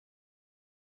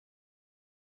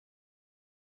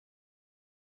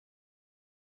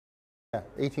Yeah,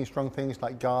 eating strong things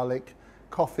like garlic,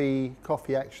 coffee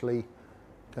actually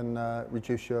can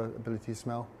reduce your ability to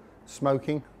smell.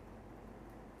 Smoking.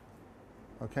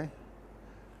 Okay.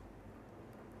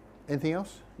 Anything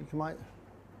else you might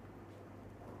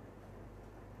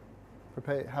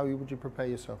prepare? How would you prepare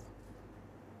yourself?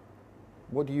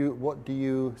 What do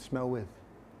you smell with?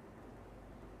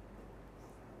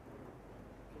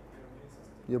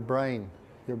 Your brain.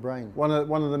 Your brain. One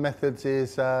of the methods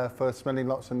is for smelling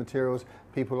lots of materials.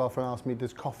 People often ask me,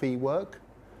 does coffee work?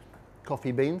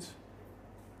 Coffee beans.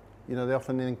 You know, they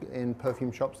often in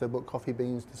perfume shops they put coffee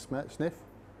beans to sniff.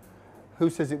 Who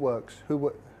says it works?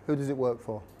 Who does it work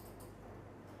for?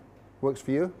 Works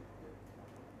for you?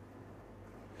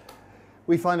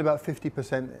 We find about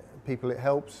 50% people it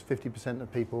helps, 50%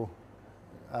 of people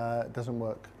it doesn't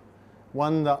work.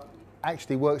 One that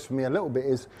actually works for me a little bit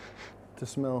is to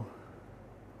smell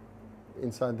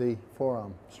inside the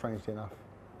forearm, strangely enough.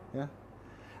 Yeah?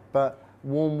 But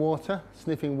warm water,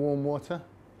 sniffing warm water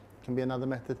can be another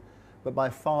method. But by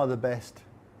far the best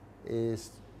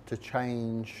is to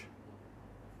change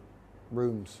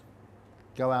rooms.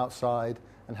 Go outside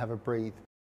and have a breathe.